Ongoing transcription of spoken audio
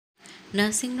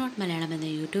Nursing not Malayalam എന്ന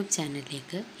YouTube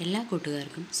ചാനലിലേക്ക് എല്ലാ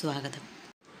കൂട്ടുകാർക്കും സ്വാഗതം.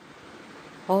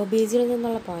 OBGയിൽ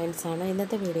നിന്നുള്ള പോയിൻറ്റ്സ് ആണ്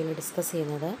ഇന്നത്തെ വീഡിയോയിൽ ഡിസ്കസ്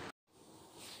ചെയ്യുന്നത്.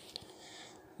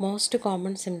 Most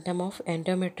common symptom of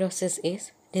endometriosis is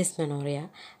dysmenorrhoea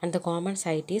and the common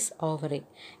site is ovary.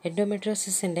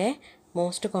 എൻഡോമെട്രിയോസിസിൻ്റെ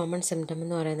most common symptom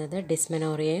എന്ന് പറയുന്നത്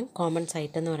ഡിസ്മെനോറിയയും കോമൺ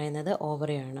സൈറ്റ് എന്ന് പറയുന്നത്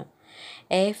ഓവറിയാണ്.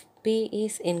 AFP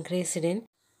is increased in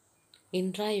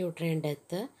intrauterine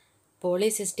death,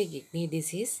 polycystic kidney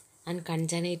disease and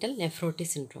congenital nephrotic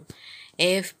syndrome.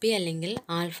 AFP അല്ലെങ്കിൽ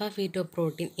alpha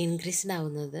ഫീറ്റോപ്രോട്ടീൻ increased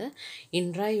ആവുന്നത്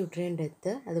intrauterine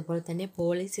death, അതുപോലെ തന്നെ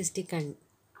polycystic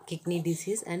kidney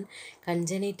disease and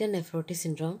congenital nephrotic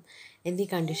syndrome എന്നീ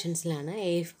കണ്ടീഷൻസിലാണ്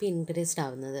AFP increased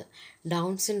ആവുന്നത്.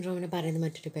 ഡൗൺ സിൻഡ്രോമിന് പറയുന്ന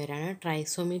മറ്റൊരു പേരാണ്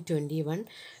ട്രൈസോമി 21.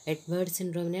 എഡ്വേർഡ്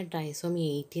സിൻഡ്രോമിനെ ട്രൈസോമി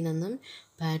 18 എന്നും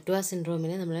പാറ്റുവ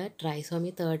സിൻഡ്രോമിനെ നമ്മൾ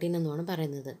ട്രൈസോമി 13 എന്നുമാണ്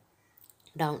പറയുന്നത്.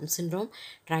 Down syndrome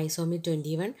trisomy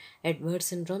 21, Edward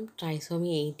syndrome trisomy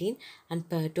 18 and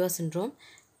പാറ്റുവ syndrome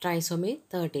trisomy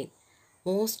 13.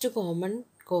 Most common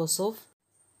cause of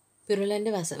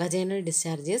പ്യുറുലൻ്റ് vaginal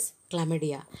discharges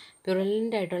ക്ലമഡിയ.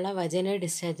 പ്യുറുലൻ്റ് ആയിട്ടുള്ള വജൈനൽ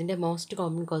ഡിസ്ചാർജിൻ്റെ മോസ്റ്റ്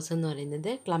കോമൺ കോസ് എന്ന് പറയുന്നത്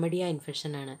ക്ലമഡിയ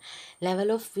ഇൻഫെക്ഷൻ ആണ്.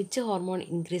 Level of which hormone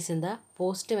increase in the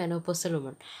post menopausal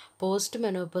woman. Post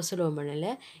menopausal വുമണിൽ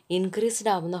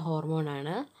increased ആവുന്ന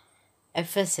ഹോർമോണാണ്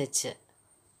FSH.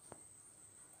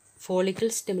 Follicle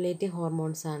stimulating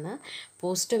hormones ആണ്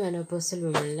post menopausal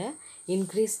വുമണിൽ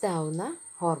increased ആവുന്ന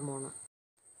hormone.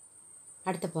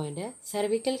 അടുത്ത point,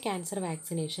 cervical cancer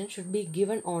vaccination should be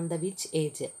given on the which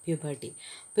age?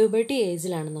 Puberty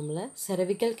ഏജിലാണ് നമ്മൾ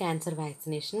cervical cancer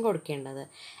vaccination കൊടുക്കേണ്ടത്.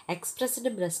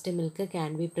 Expressed breast milk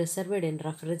can be preserved in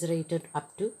refrigerator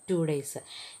up to 2 days.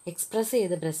 Express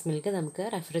ചെയ്ത breast milk നമുക്ക്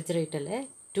റെഫ്രിജറേറ്ററിൽ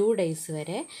 2 days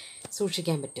വരെ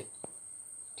സൂക്ഷിക്കാൻ പറ്റും.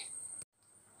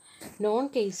 Non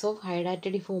case of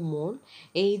ഹൈഡാറ്റഡിഫോം mall,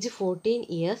 age 14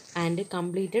 years and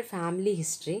completed family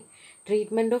history,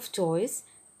 treatment of choice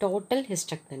total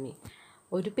hysterectomy.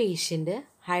 ഒരു പേഷ്യൻറ്റിന്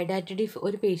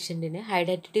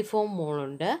ഹൈഡാറ്റഡിഫോം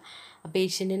മോളുണ്ട്.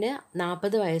 പേഷ്യൻറ്റിന്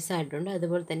 40 വയസ്സായിട്ടുണ്ട്,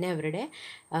 അതുപോലെ തന്നെ അവരുടെ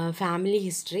ഫാമിലി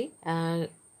ഹിസ്റ്ററി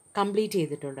കംപ്ലീറ്റ്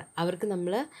ചെയ്തിട്ടുണ്ട്. അവർക്ക്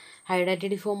നമ്മൾ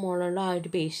ഹൈഡാറ്റഡിഫോം മോളുള്ള ആ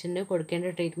ഒരു പേഷ്യൻറ്റിന്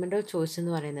കൊടുക്കേണ്ട ട്രീറ്റ്മെൻറ്റ് ഓഫ് ചോയ്സ്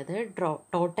എന്ന് പറയുന്നത്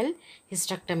total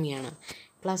ഹിസ്റ്റക്ടമിയാണ്.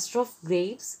 Cluster of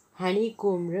grapes,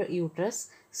 honeycombed uterus,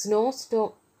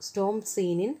 snowstorm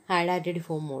seen in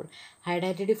hydatidform mole.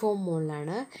 ഹൈഡാറ്റഡിഫോം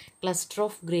മോളിലാണ് cluster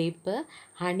of grape,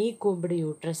 ഹണികോംബ്ഡ്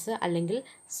uterus അല്ലെങ്കിൽ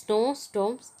സ്നോ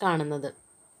സ്റ്റോംസ് കാണുന്നത്.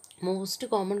 Most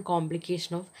common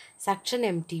complication of suction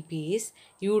MTP is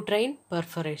uterine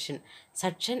perforation.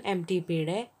 Suction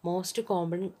MTPയുടെ most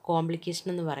common complication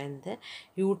എന്ന് പറയുന്നത്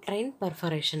uterine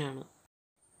perforation ആണ്.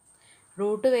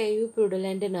 Root wave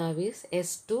പ്യൂഡലൻ്റ് nerve is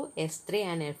S2, S3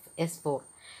 and S4.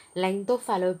 Length of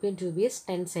Fallopian tube is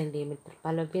 10 cm.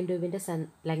 Fallopian ട്യൂബിൻ്റെ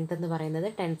length എന്ന് പറയുന്നത്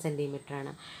 10 cm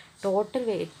ആണ്. Total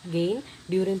weight gain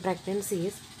during pregnancy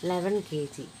is 11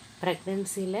 kg.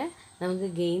 പ്രഗ്നൻസിയിൽ നമുക്ക്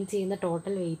gain ചെയ്യുന്ന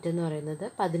total weight എന്ന് പറയുന്നത്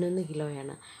 11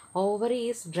 കിലോയാണ്. Ovary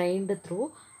is drained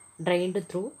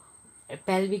through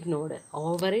pelvic node.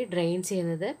 Ovary drain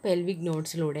ചെയ്യുന്നത് pelvic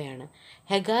നോഡ്സിലൂടെയാണ്.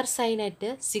 ഹെഗാർ sign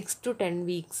at 6 to 10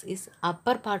 weeks is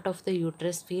upper part of the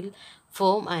uterus feel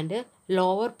form and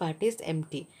lower part is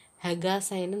എംറ്റി. ഹെഗാർ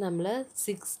sign നമ്മൾ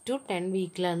 6 to 10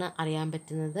 വീക്കിലാണ് അറിയാൻ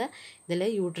പറ്റുന്നത്. ഇതിൽ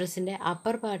യൂട്രസിൻ്റെ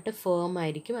upper part firm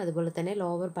ആയിരിക്കും, അതുപോലെ തന്നെ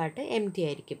ലോവർ പാർട്ട് എംറ്റി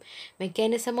ആയിരിക്കും.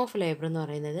 Mechanism of labour എന്ന്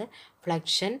പറയുന്നത്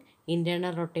flexion,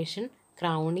 internal rotation,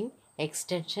 crowning,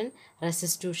 extension,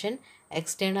 റെസിസ്റ്റൂഷൻ,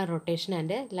 external rotation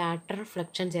and lateral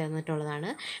flexion ചേർന്നിട്ടുള്ളതാണ്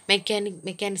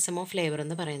mechanism of labour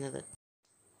എന്ന് പറയുന്നത്.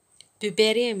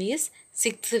 പ്യുപ്പേറിയം ഈസ്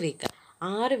 6 weeks.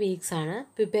 6 weeks ആണ്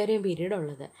പ്യുപ്പേറിയം പീരീഡ്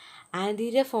ഉള്ളത്.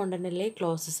 Anterior ഫോണ്ടനലെ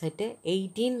closes at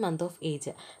 18 months of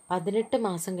age. 18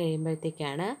 മാസം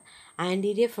കഴിയുമ്പോഴത്തേക്കാണ്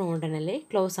ആൻറ്റീരിയർ ഫ്രോണ്ടനലെ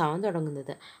ക്ലോസ് ആവാൻ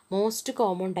തുടങ്ങുന്നത്. Most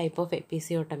common type of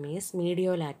episiotomy is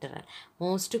മീഡിയോ lateral.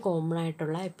 Most common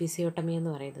ആയിട്ടുള്ള episiotomy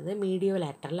എന്ന് പറയുന്നത് മീഡിയോ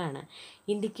ലാറ്ററലാണ്.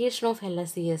 Indication of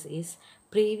LSCS is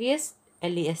previous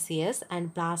LSCS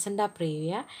and placenta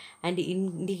praevia and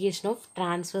indication of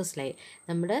transverse line.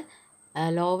 നമ്മുടെ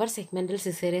lower segmental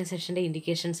caesarean സെക്ഷൻ്റെ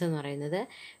indications എന്ന് പറയുന്നത്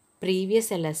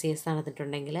previous LSCS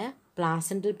നടന്നിട്ടുണ്ടെങ്കിൽ,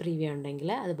 പ്ലാസൻറ്റൽ praevia ഉണ്ടെങ്കിൽ,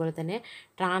 അതുപോലെ തന്നെ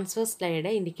transverse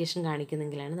ലൈയുടെ indication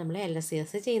കാണിക്കുന്നെങ്കിലാണ് നമ്മൾ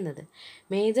LSCS ചെയ്യുന്നത്.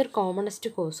 Major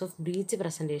commonest cos of breach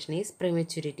presentation is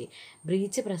prematurity.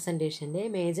 Breach പ്രസൻറ്റേഷൻ്റെ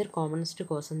major commonest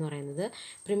cos എന്ന് പറയുന്നത്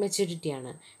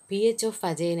പ്രിമച്യൂരിറ്റിയാണ്. pH of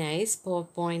vagina is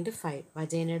 4.5.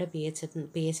 വജൈനയുടെ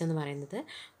pH എന്ന് പറയുന്നത്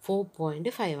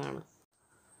 4.5 ആണ്.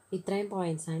 ഇത്രയും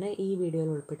പോയിൻറ്റ്സാണ് ഈ വീഡിയോയിൽ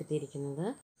ഉൾപ്പെടുത്തിയിരിക്കുന്നത്.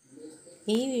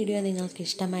 ഈ വീഡിയോ നിങ്ങൾക്ക്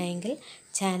ഇഷ്ടമായെങ്കിൽ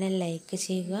ചാനൽ ലൈക്ക്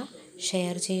ചെയ്യുക,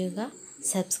 ഷെയർ ചെയ്യുക,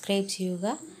 സബ്സ്ക്രൈബ് ചെയ്യുക.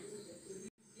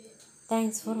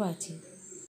 Thanks for watching.